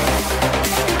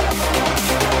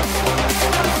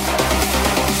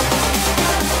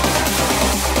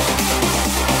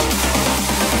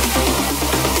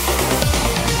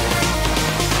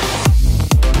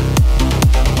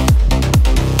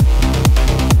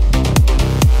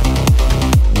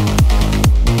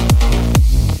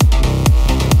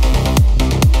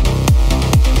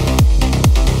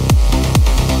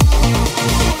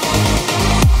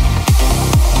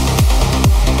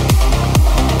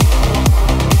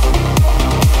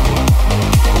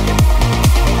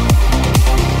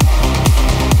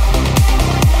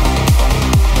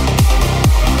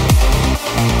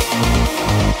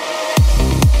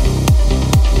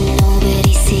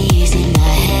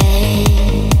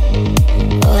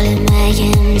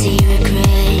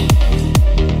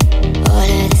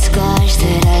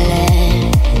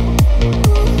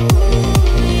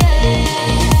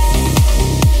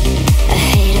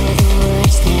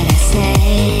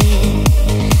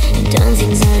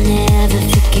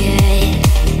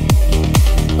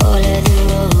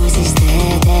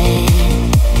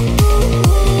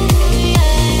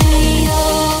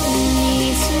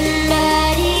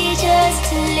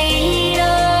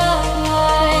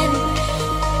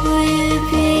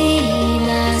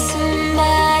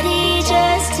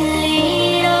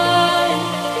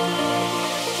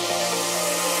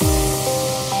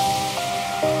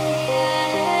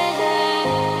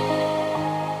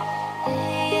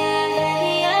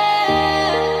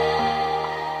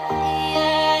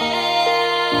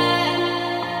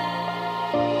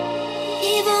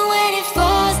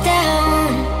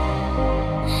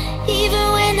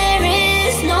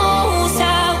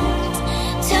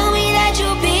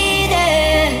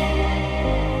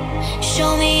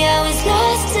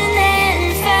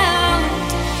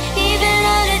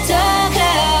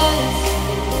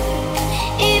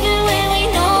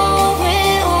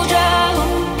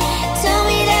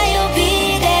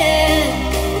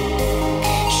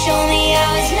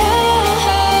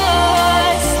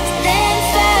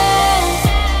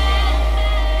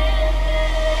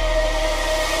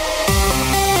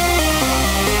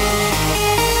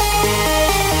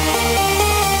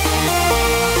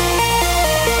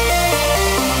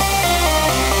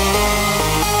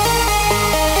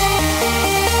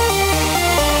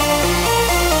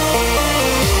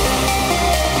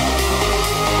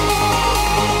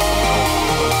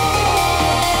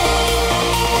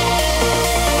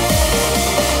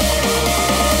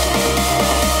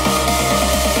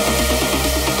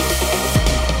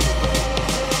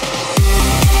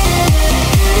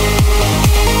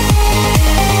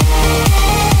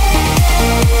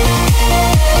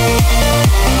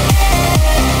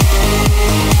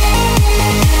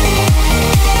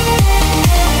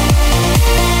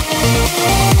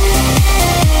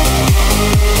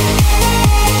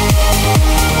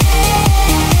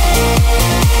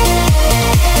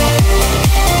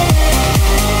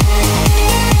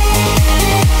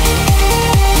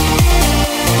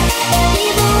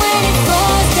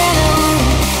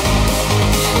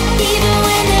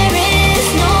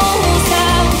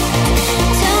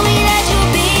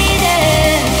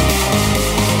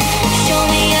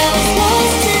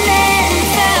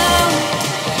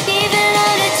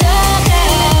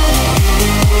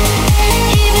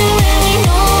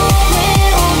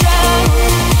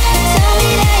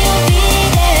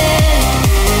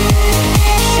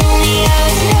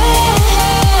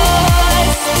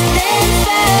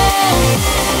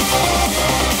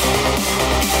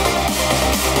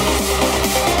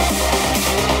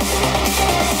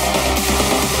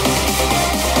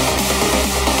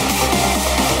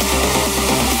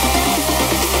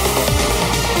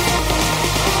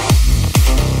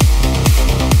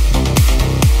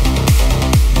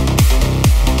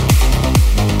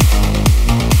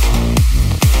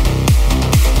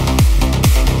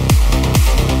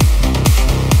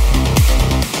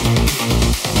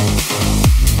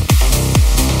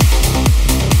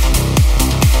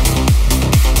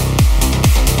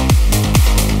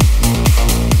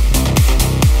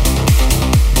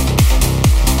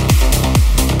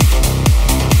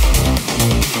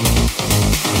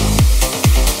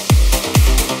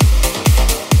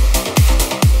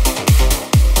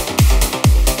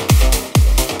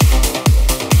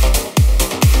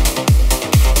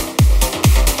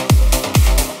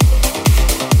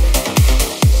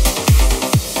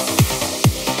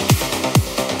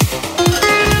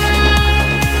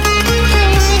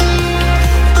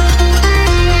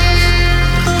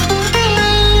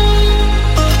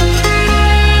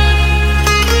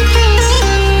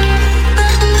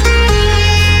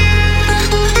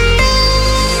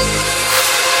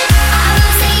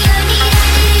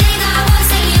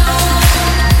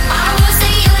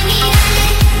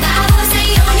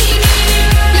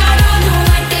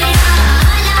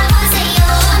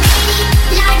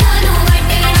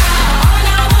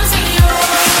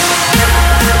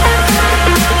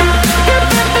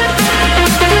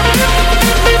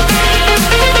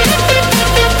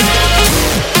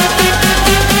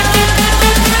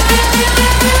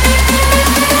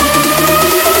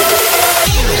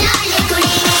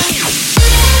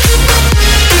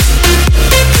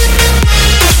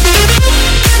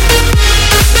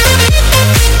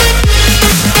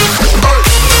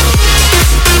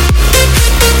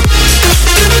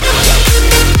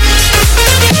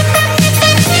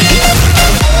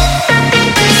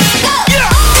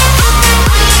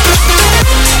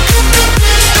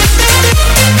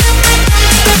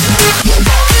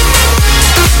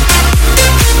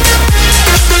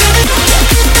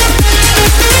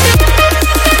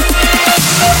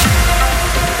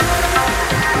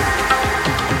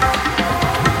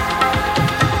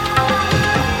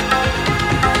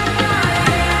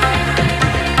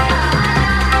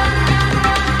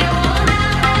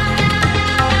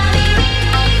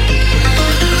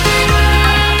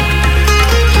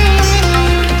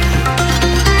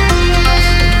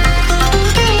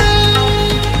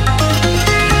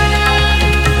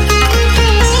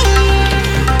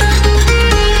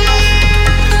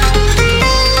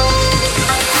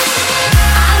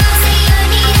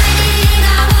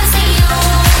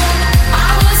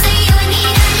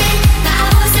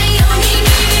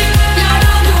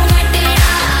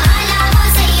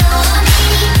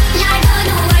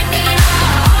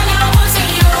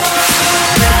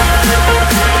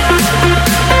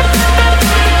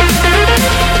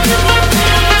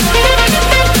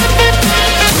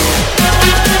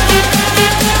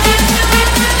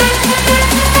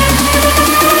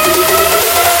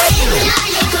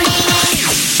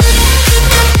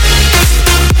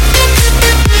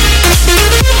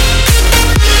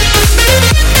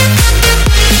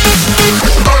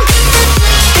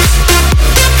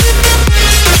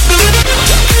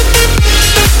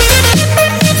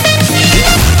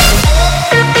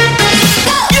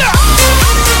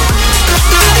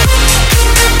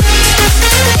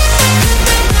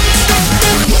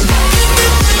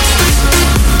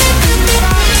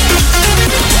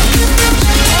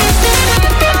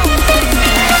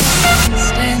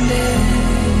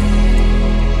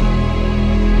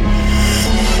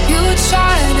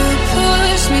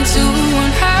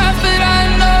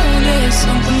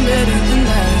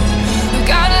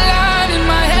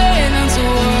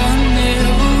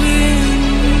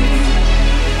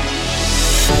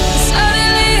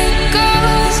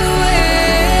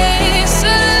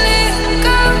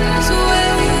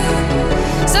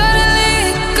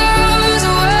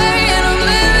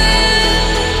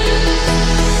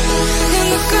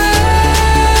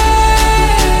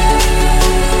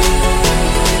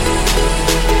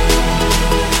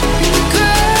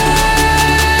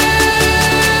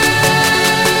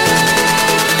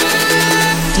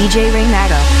 DJ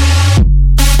Renato.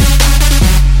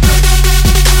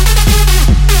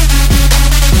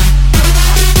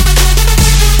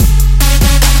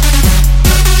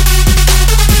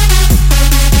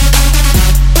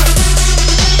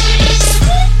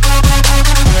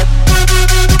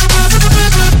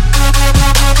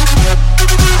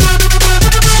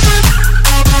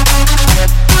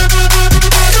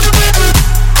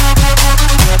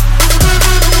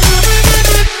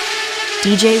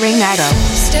 DJ Renato.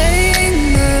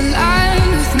 Staying alive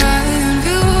with my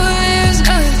view is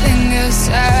nothing else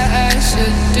I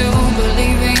should do.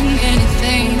 Believing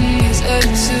anything is up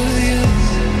to you.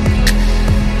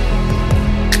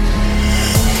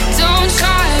 Don't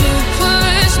try to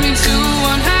push me to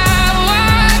one how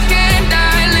I can't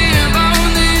I live on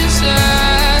these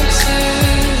ashes.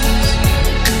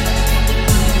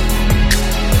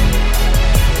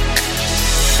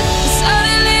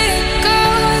 Suddenly it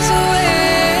goes away.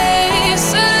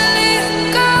 Suddenly it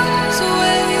goes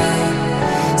away.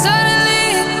 Suddenly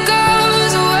it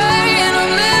goes away, and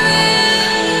I'm living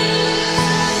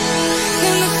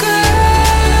in the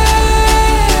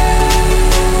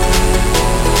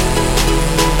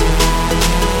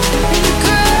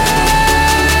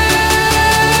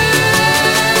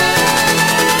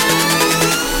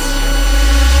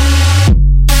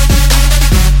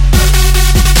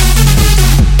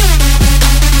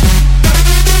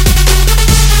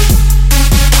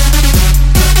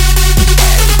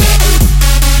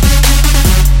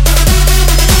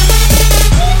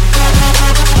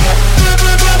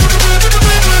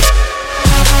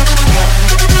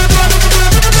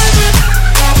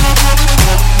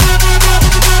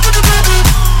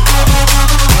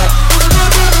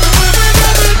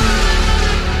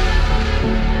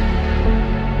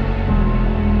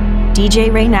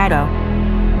DJ Renato.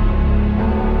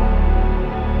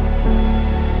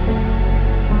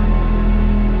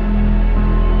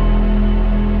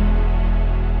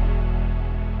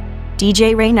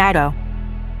 DJ Renato.